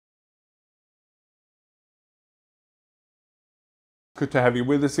Good to have you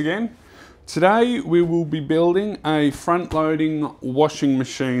with us again. Today we will be building a front-loading washing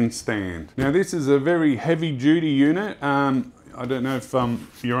machine stand. Now this is a very heavy-duty unit. I don't know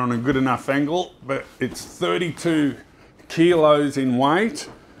if you're on a good enough angle, but it's 32 kilos in weight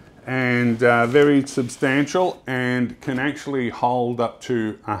and very substantial and can actually hold up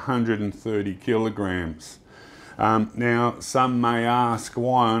to 130 kilograms. Now some may ask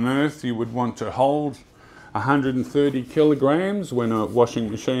why on earth you would want to hold 130 kilograms when a washing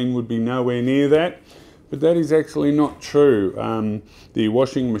machine would be nowhere near that, but that is actually not true. The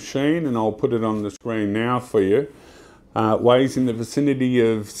washing machine, and I'll put it on the screen now for you, weighs in the vicinity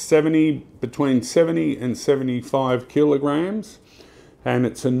of between 70 and 75 kilograms, and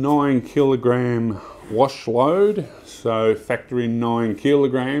it's a 9 kilogram wash load. So factor in 9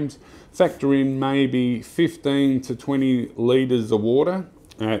 kilograms, factor in maybe 15 to 20 litres of water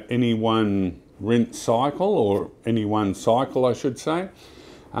at any one rinse cycle, or any one cycle I should say,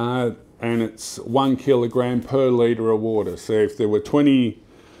 and it's 1 kilogram per litre of water. So if there were 20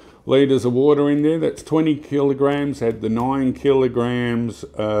 litres of water in there, that's 20 kilograms. Add the 9 kilograms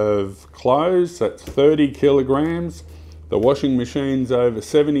of clothes, that's 30 kilograms. The washing machine's over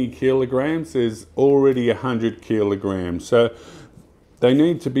 70 kilograms, there's already 100 kilograms. So they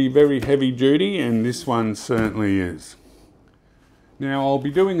need to be very heavy duty, and this one certainly is. Now I'll be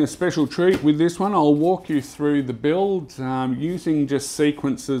doing a special treat with this one. I'll walk you through the build using just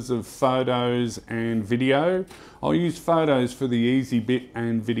sequences of photos and video. I'll use photos for the easy bit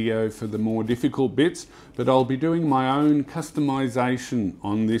and video for the more difficult bits, but I'll be doing my own customization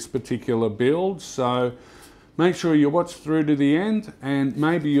on this particular build. So make sure you watch through to the end, and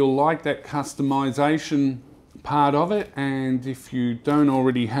maybe you'll like that customization part of it. And if you don't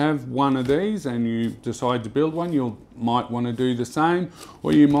already have one of these and you decide to build one, you might want to do the same,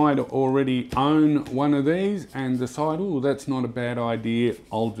 or you might already own one of these and decide, oh, that's not a bad idea,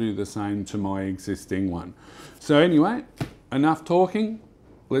 I'll do the same to my existing one. So anyway, enough talking,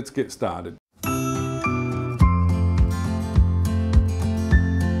 let's get started.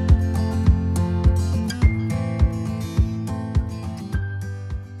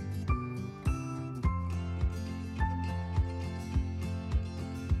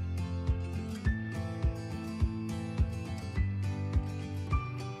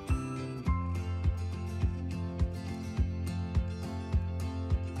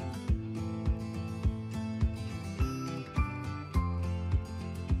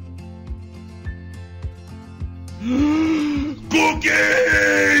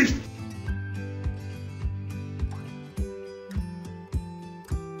 Cookies!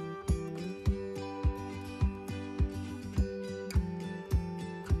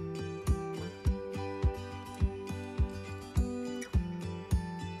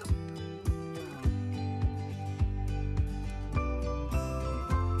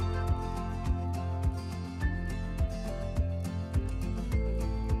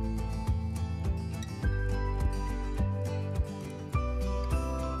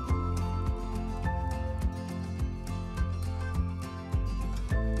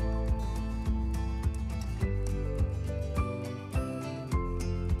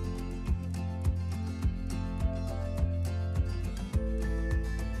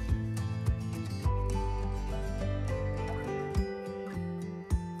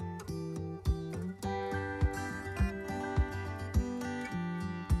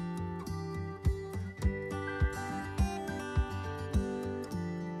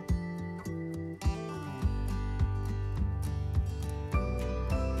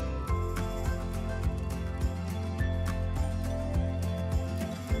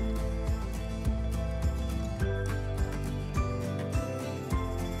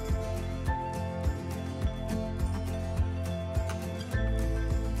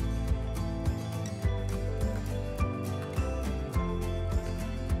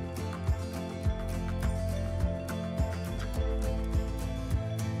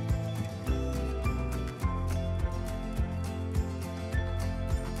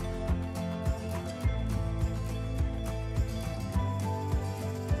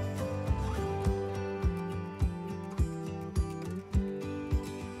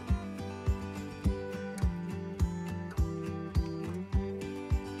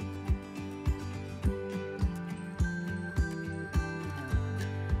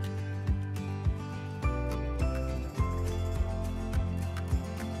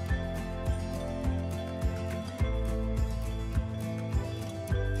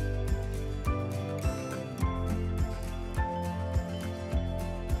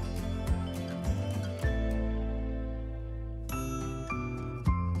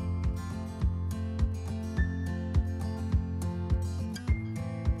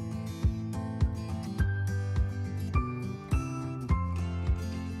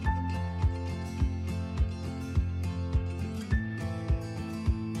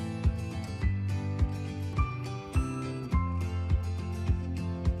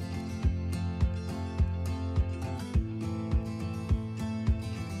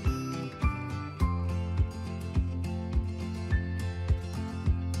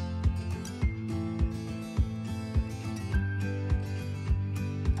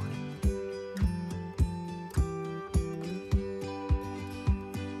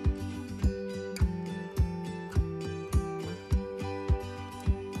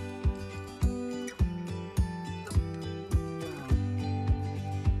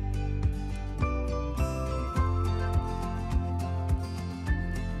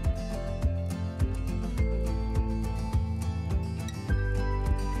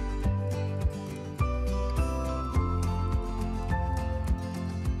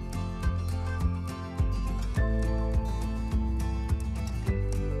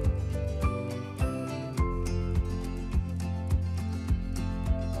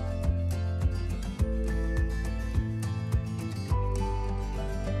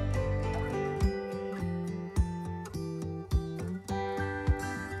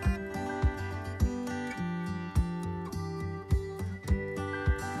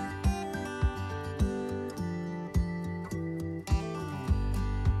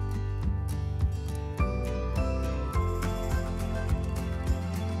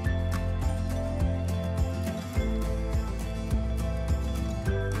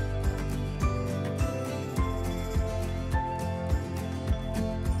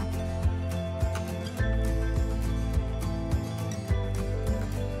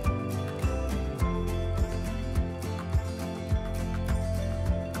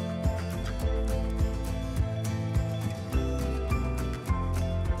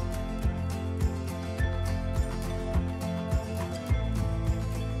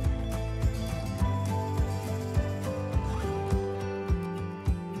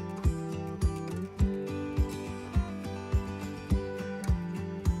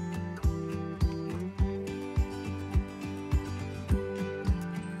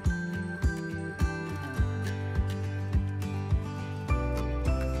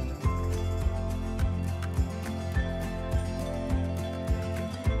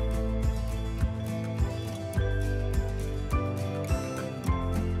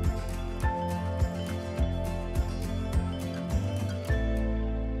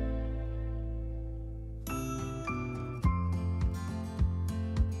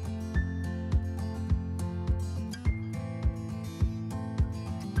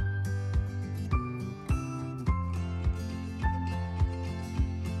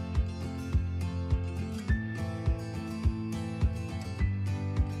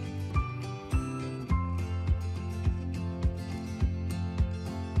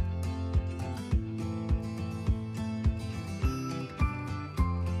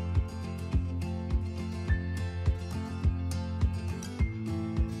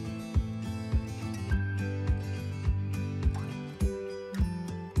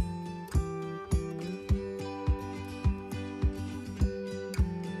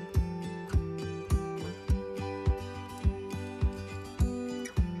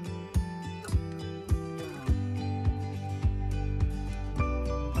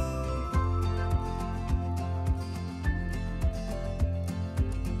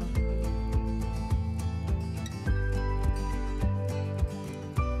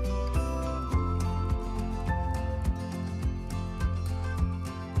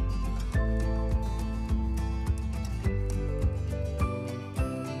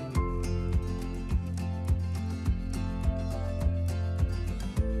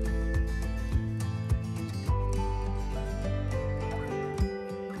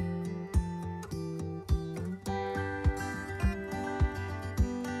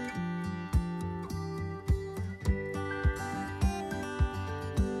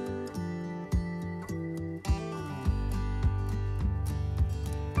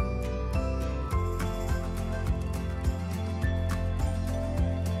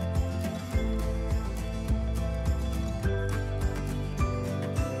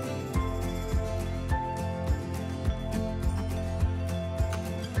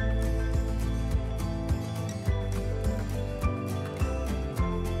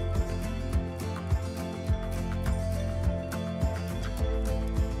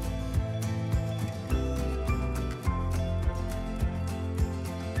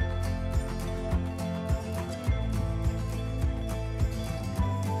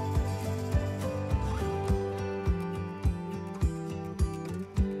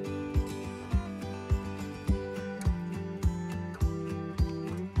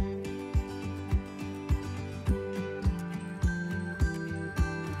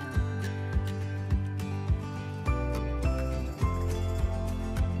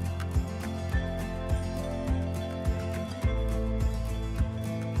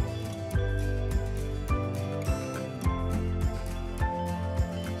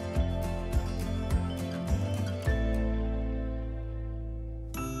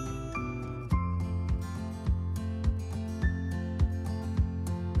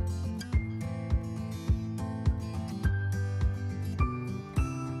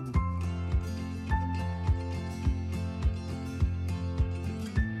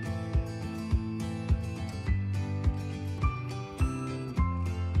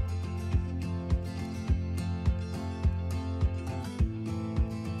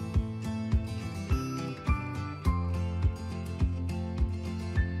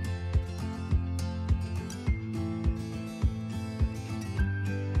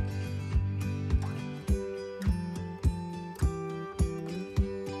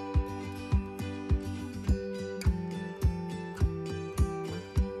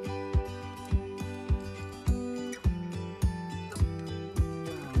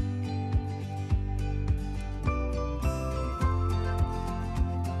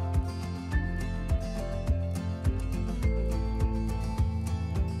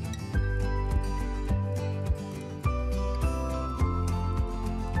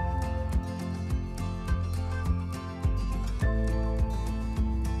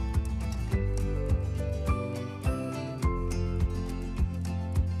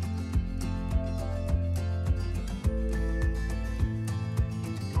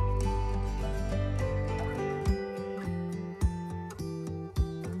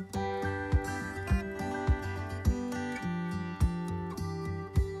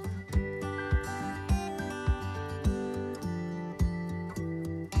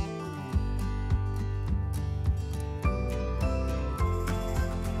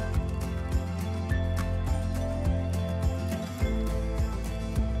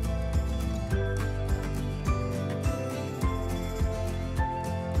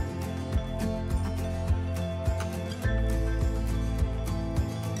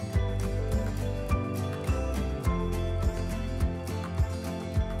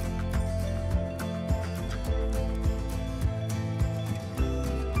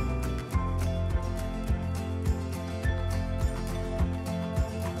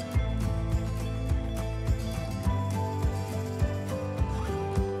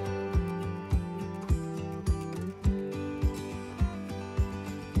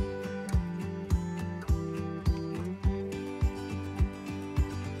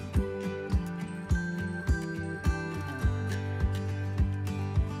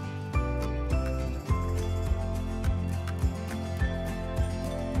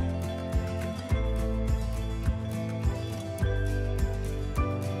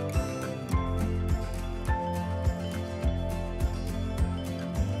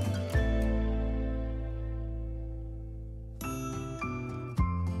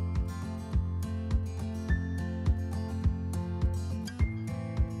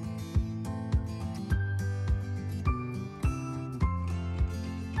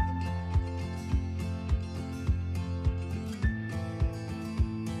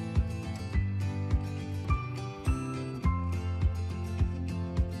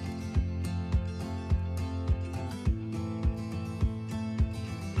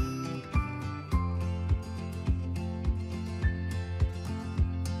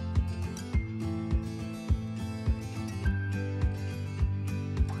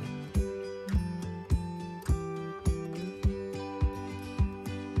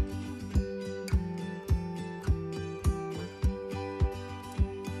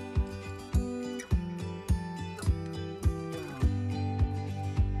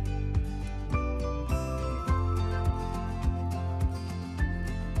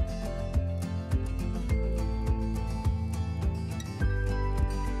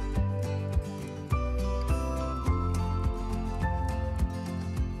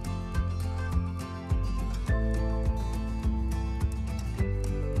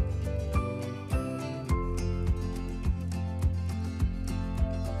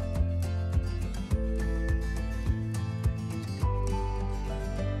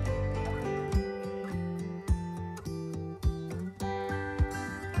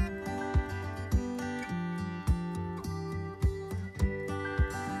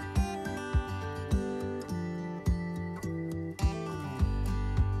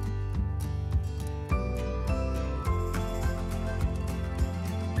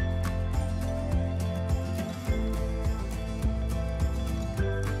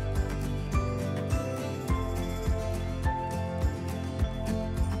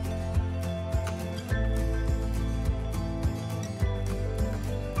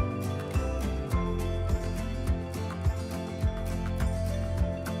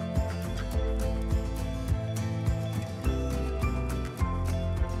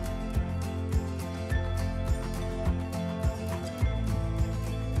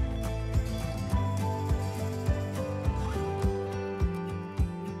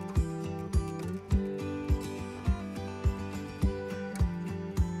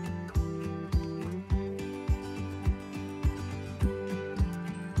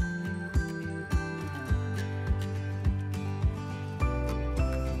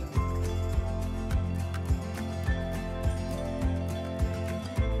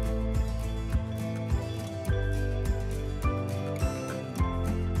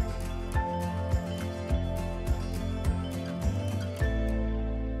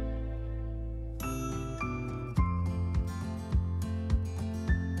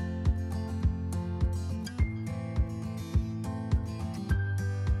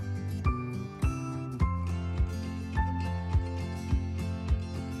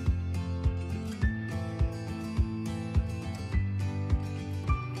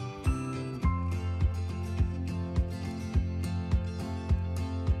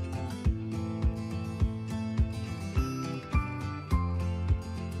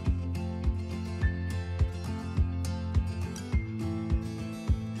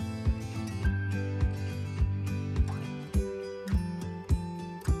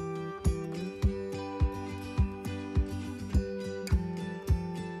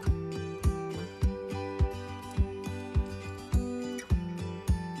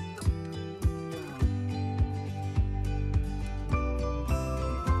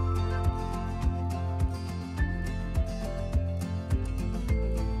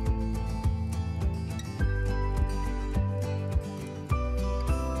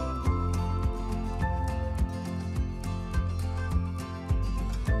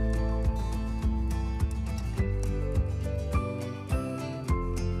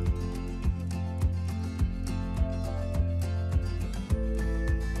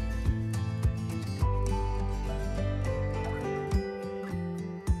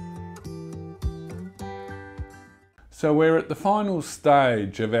 So we're at the final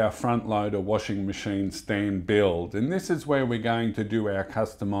stage of our front loader washing machine stand build, and this is where we're going to do our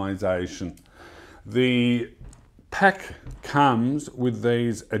customization. The pack comes with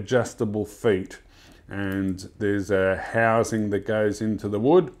these adjustable feet, and there's a housing that goes into the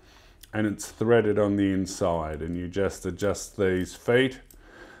wood and it's threaded on the inside, and you just adjust these feet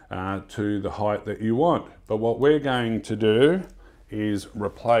to the height that you want. But what we're going to do is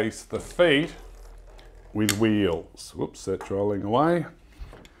replace the feet with wheels. Whoops, that's rolling away.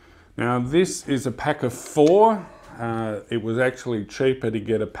 Now this is a pack of 4. It was actually cheaper to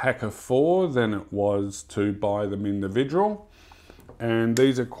get a pack of 4 than it was to buy them individual. And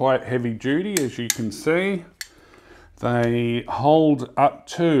these are quite heavy duty, as you can see. They hold up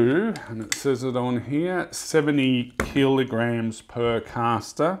to, and it says it on here, 70 kilograms per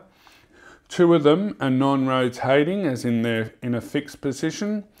caster. 2 of them are non-rotating, as in they're in a fixed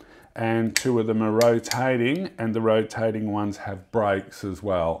position, and 2 of them are rotating, and the rotating ones have brakes as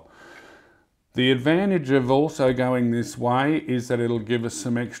well. The advantage of also going this way is that it'll give us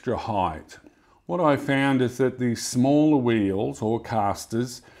some extra height. What I found is that the smaller wheels or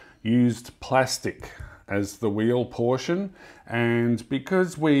casters used plastic as the wheel portion, and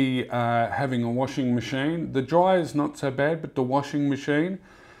because we are having a washing machine, the dryer's not so bad, but the washing machine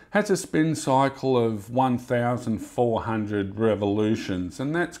has a spin cycle of 1,400 revolutions,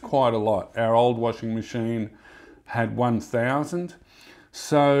 and that's quite a lot. Our old washing machine had 1,000.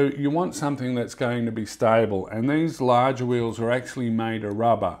 So you want something that's going to be stable, and these larger wheels are actually made of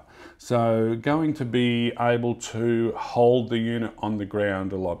rubber. So going to be able to hold the unit on the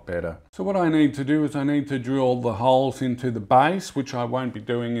ground a lot better. So what I need to do is I need to drill the holes into the base, which I won't be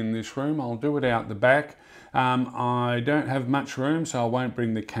doing in this room. I'll do it out the back. I don't have much room, so I won't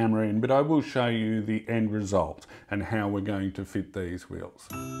bring the camera in, but I will show you the end result and how we're going to fit these wheels.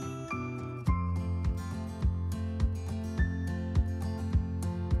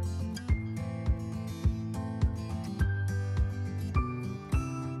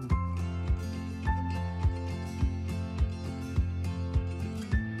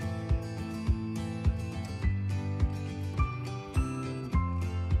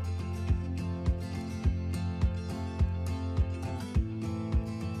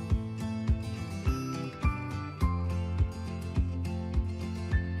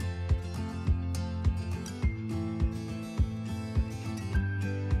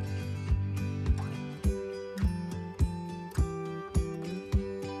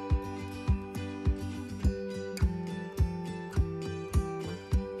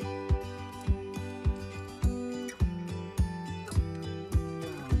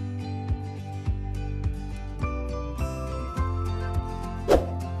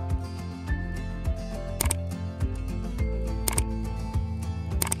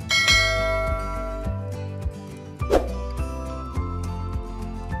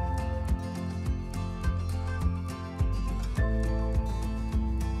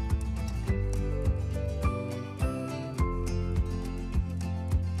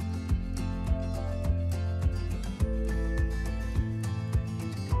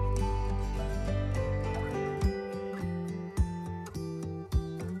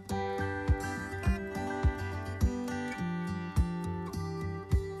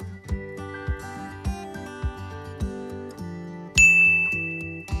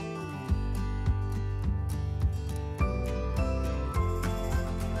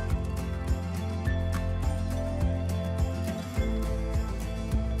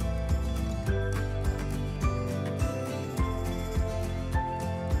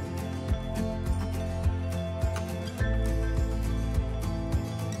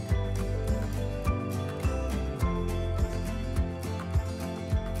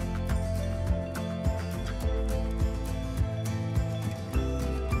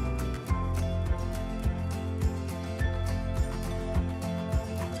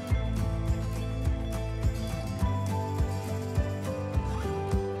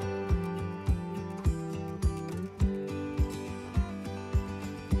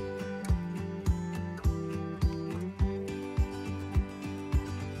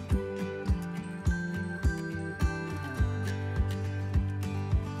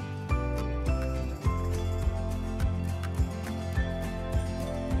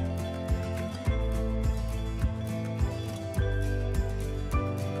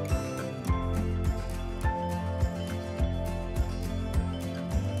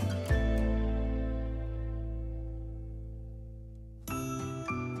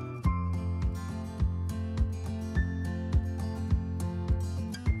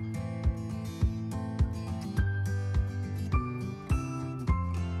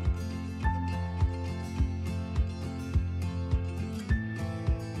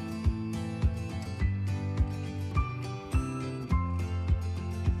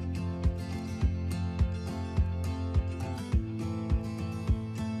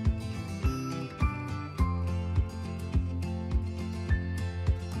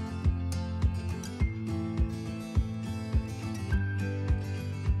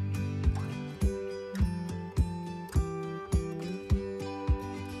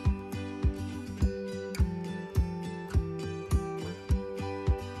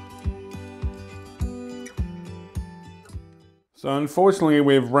 So unfortunately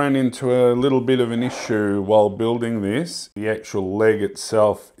we've run into a little bit of an issue while building this. The actual leg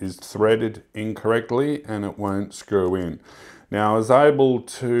itself is threaded incorrectly and it won't screw in. Now I was able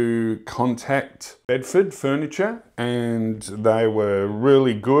to contact Bedford Furniture and they were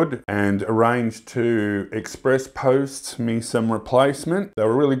really good and arranged to express post me some replacement. They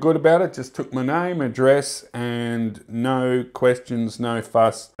were really good about it, just took my name, address and no questions, no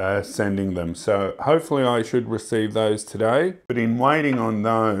fuss sending them. So hopefully I should receive those today. But in waiting on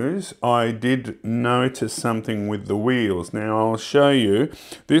those, I did notice something with the wheels. Now I'll show you.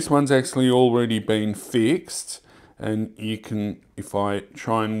 This one's actually already been fixed. And you can, if I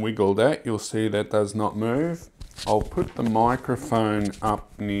try and wiggle that, you'll see that does not move. I'll put the microphone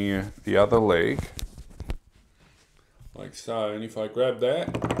up near the other leg, like so. And if I grab that,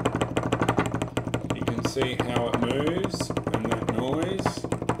 you can see how it moves and that noise.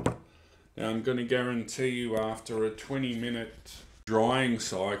 Now I'm going to guarantee you after a 20-minute drying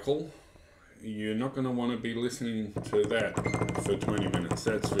cycle, you're not going to want to be listening to that for 20 minutes,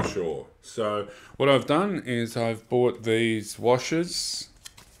 that's for sure. So what I've done is I've bought these washers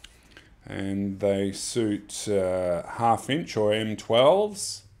and they suit 1/2 inch or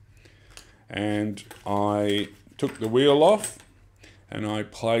M12s, and I took the wheel off and I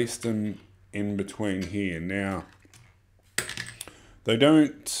placed them in between here. Now they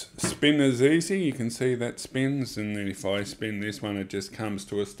don't spin as easy. You can see that spins, and then if I spin this one it just comes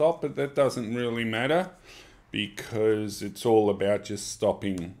to a stop, but that doesn't really matter because it's all about just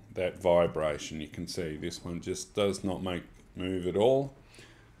stopping that vibration. You can see this one just does not move at all,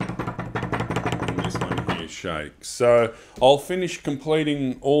 and this one here shakes. So I'll finish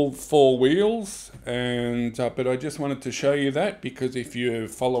completing all 4 wheels, and but I just wanted to show you that because if you're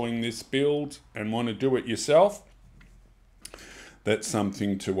following this build and want to do it yourself, that's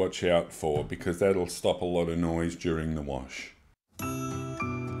something to watch out for because that'll stop a lot of noise during the wash.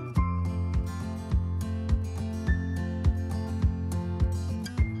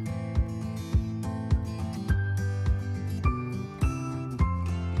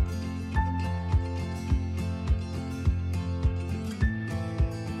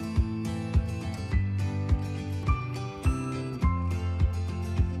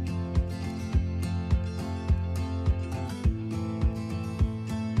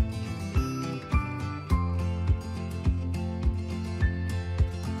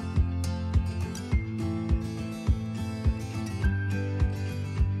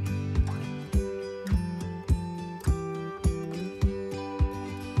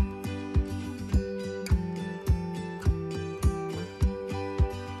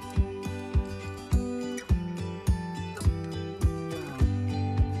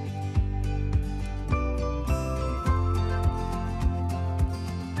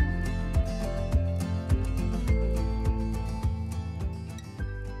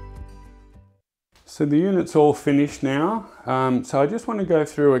 So the unit's all finished now, so I just want to go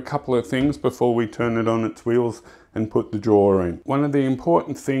through a couple of things before we turn it on its wheels and put the drawer in. One of the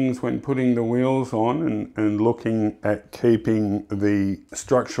important things when putting the wheels on and looking at keeping the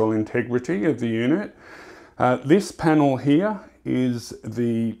structural integrity of the unit, this panel here is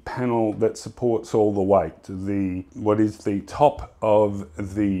the panel that supports all the weight. What is the top of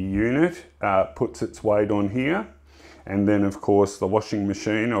the unit puts its weight on here. And then of course the washing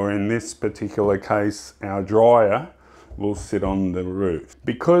machine, or in this particular case our dryer, will sit on the roof.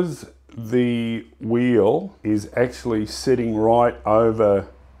 Because the wheel is actually sitting right over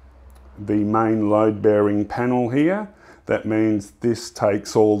the main load bearing panel here, that means this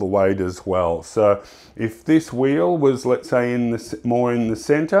takes all the weight as well. So if this wheel was, let's say, more in the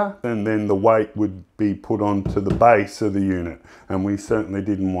center, and then the weight would be put onto the base of the unit, and we certainly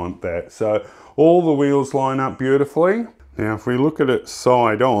didn't want that. So all the wheels line up beautifully. Now if we look at it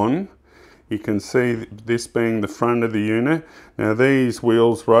side on, you can see this being the front of the unit. Now these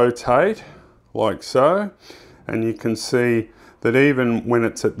wheels rotate like so, and you can see that even when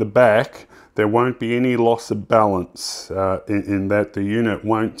it's at the back, there won't be any loss of balance in that the unit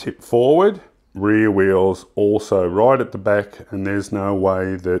won't tip forward. Rear wheels also right at the back, and there's no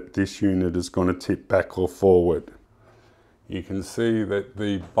way that this unit is going to tip back or forward. You can see that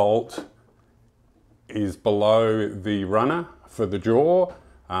the bolt is below the runner for the drawer,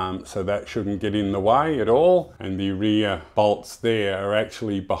 so that shouldn't get in the way at all, and the rear bolts there are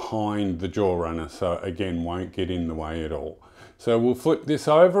actually behind the drawer runner, so again won't get in the way at all. So we'll flip this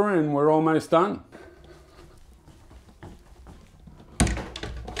over and we're almost done.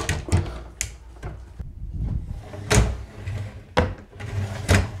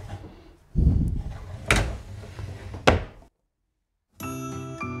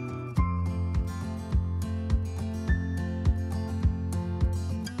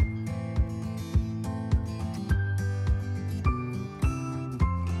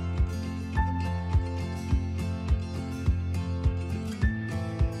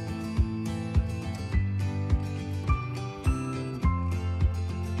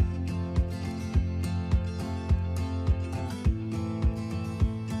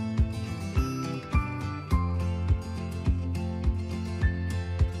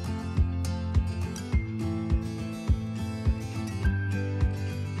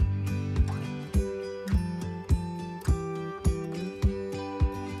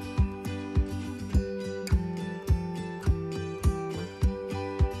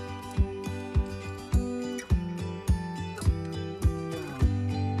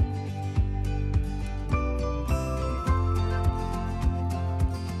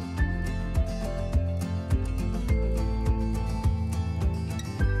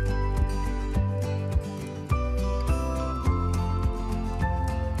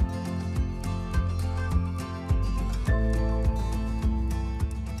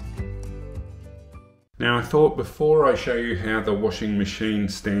 Now I thought before I show you how the washing machine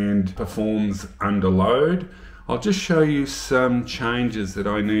stand performs under load, I'll just show you some changes that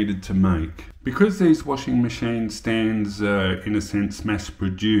I needed to make. Because these washing machine stands are in a sense mass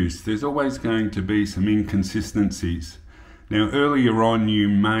produced, there's always going to be some inconsistencies. Now earlier on you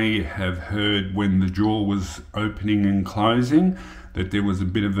may have heard when the drawer was opening and closing that there was a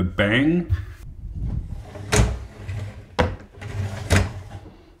bit of a bang.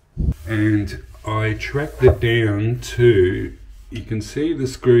 And I tracked it down to, you can see the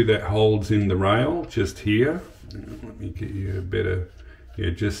screw that holds in the rail just here. Let me get you a better, yeah,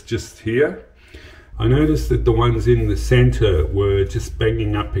 just here. I noticed that the ones in the center were just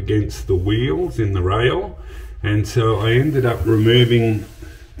banging up against the wheels in the rail, and so I ended up removing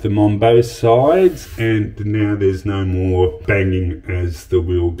them on both sides, and now there's no more banging as the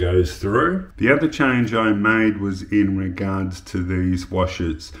wheel goes through. The other change I made was in regards to these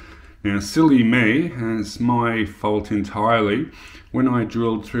washers. Now, silly me, and it's my fault entirely, when I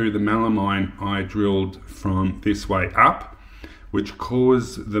drilled through the melamine, I drilled from this way up, which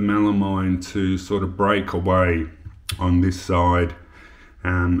caused the melamine to sort of break away on this side.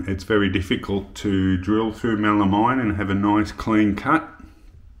 It's very difficult to drill through melamine and have a nice clean cut.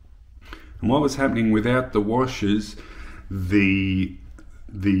 And what was happening without the washers, the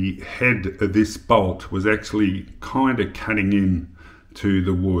head of this bolt was actually kind of cutting in to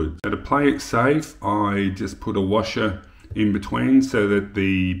the wood. So to play it safe, I just put a washer in between so that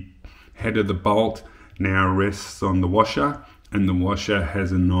the head of the bolt now rests on the washer, and the washer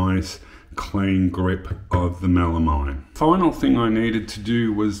has a nice clean grip of the melamine. Final thing I needed to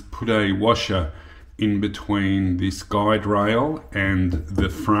do was put a washer in between this guide rail and the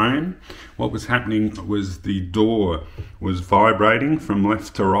frame. What was happening was the door was vibrating from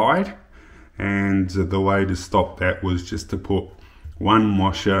left to right, and the way to stop that was just to put one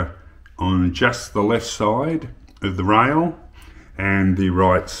washer on just the left side of the rail, and the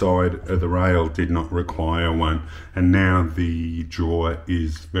right side of the rail did not require one, and now the drawer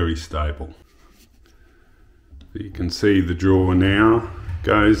is very stable. You can see the drawer now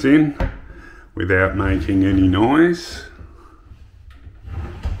goes in without making any noise.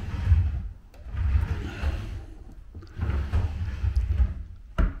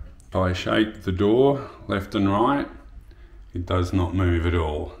 I shake the door left and right, it does not move at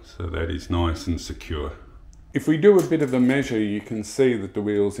all, so that is nice and secure. If we do a bit of a measure, you can see that the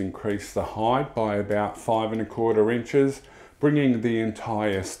wheels increase the height by about 5¼ inches, bringing the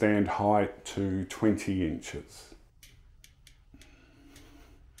entire stand height to 20 inches.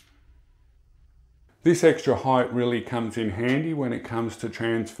 This extra height really comes in handy when it comes to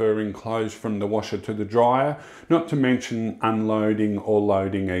transferring clothes from the washer to the dryer, not to mention unloading or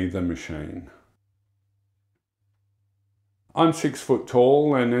loading either machine. I'm 6 foot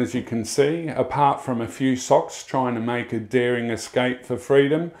tall, and as you can see, apart from a few socks trying to make a daring escape for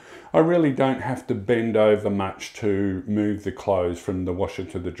freedom, I really don't have to bend over much to move the clothes from the washer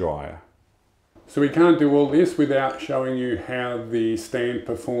to the dryer. So we can't do all this without showing you how the stand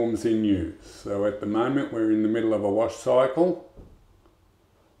performs in use. So at the moment we're in the middle of a wash cycle.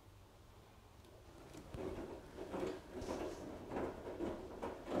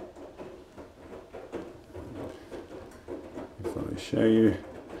 If I show you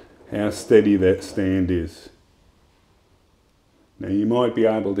how steady that stand is. Now you might be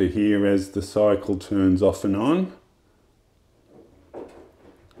able to hear as the cycle turns off and on.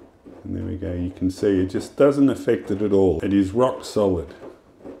 And there we go, you can see it just doesn't affect it at all. It is rock solid.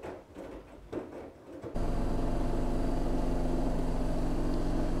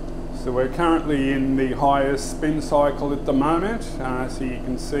 So we're currently in the highest spin cycle at the moment. So you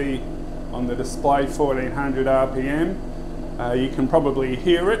can see on the display 1400 RPM. You can probably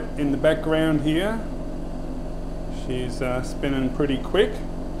hear it in the background here. She's spinning pretty quick.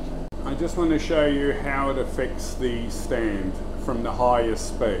 I just want to show you how it affects the stand from the highest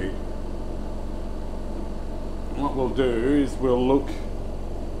speed. What we'll do is we'll look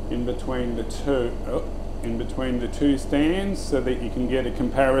in between the two stands so that you can get a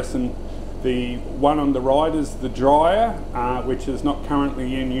comparison. The one on the right is the dryer, which is not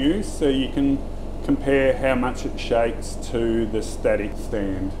currently in use, so you can compare how much it shakes to the static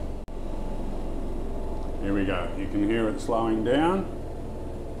stand. Here we go, you can hear it slowing down.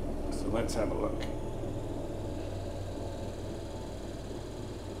 So let's have a look.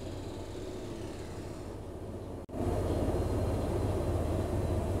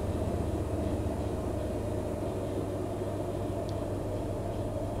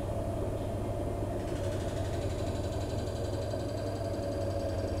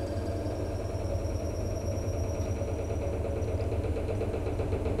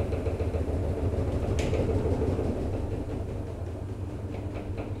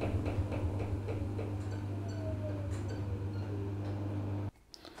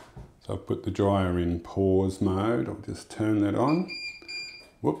 So I've put the dryer in pause mode. I'll just turn that on.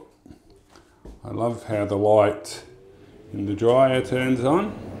 Whoop. I love how the light in the dryer turns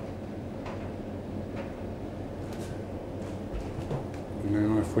on.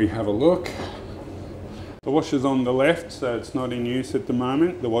 Now if we have a look, the washer's on the left, so it's not in use at the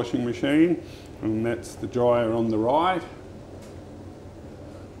moment, the washing machine, and that's the dryer on the right.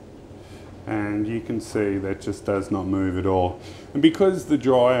 And you can see that just does not move at all. And because the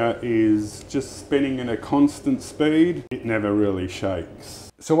dryer is just spinning at a constant speed, it never really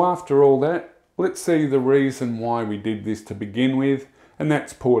shakes. So after all that, let's see the reason why we did this to begin with, and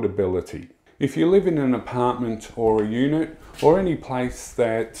that's portability. If you live in an apartment or a unit or any place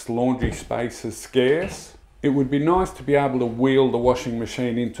that's laundry space is scarce, it would be nice to be able to wheel the washing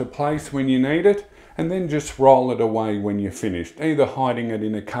machine into place when you need it and then just roll it away when you're finished, either hiding it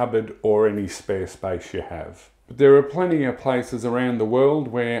in a cupboard or any spare space you have. But there are plenty of places around the world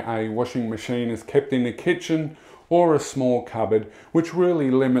where a washing machine is kept in a kitchen or a small cupboard, which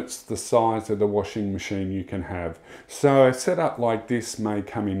really limits the size of the washing machine you can have. So a setup like this may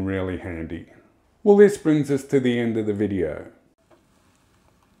come in really handy. Well, this brings us to the end of the video.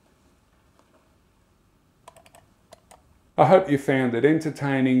 I hope you found it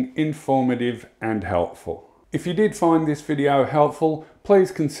entertaining, informative and helpful. If you did find this video helpful,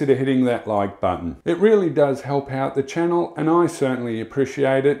 please consider hitting that like button. It really does help out the channel and I certainly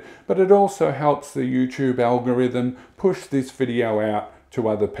appreciate it, but it also helps the YouTube algorithm push this video out to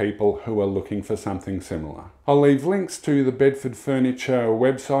other people who are looking for something similar. I'll leave links to the Bedford Furniture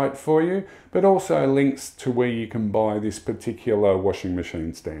website for you, but also links to where you can buy this particular washing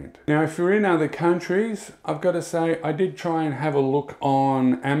machine stand. Now, if you're in other countries, I've got to say I did try and have a look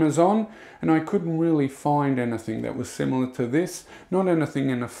on Amazon and I couldn't really find anything that was similar to this, not anything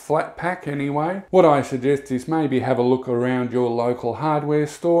in a flat pack anyway. What I suggest is maybe have a look around your local hardware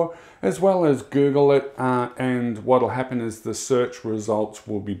store as well as Google it, and what'll happen is the search results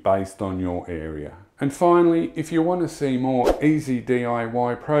will be based on your area. And finally, if you want to see more easy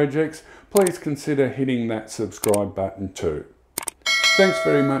DIY projects, please consider hitting that subscribe button too. Thanks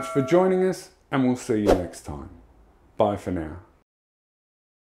very much for joining us and we'll see you next time. Bye for now.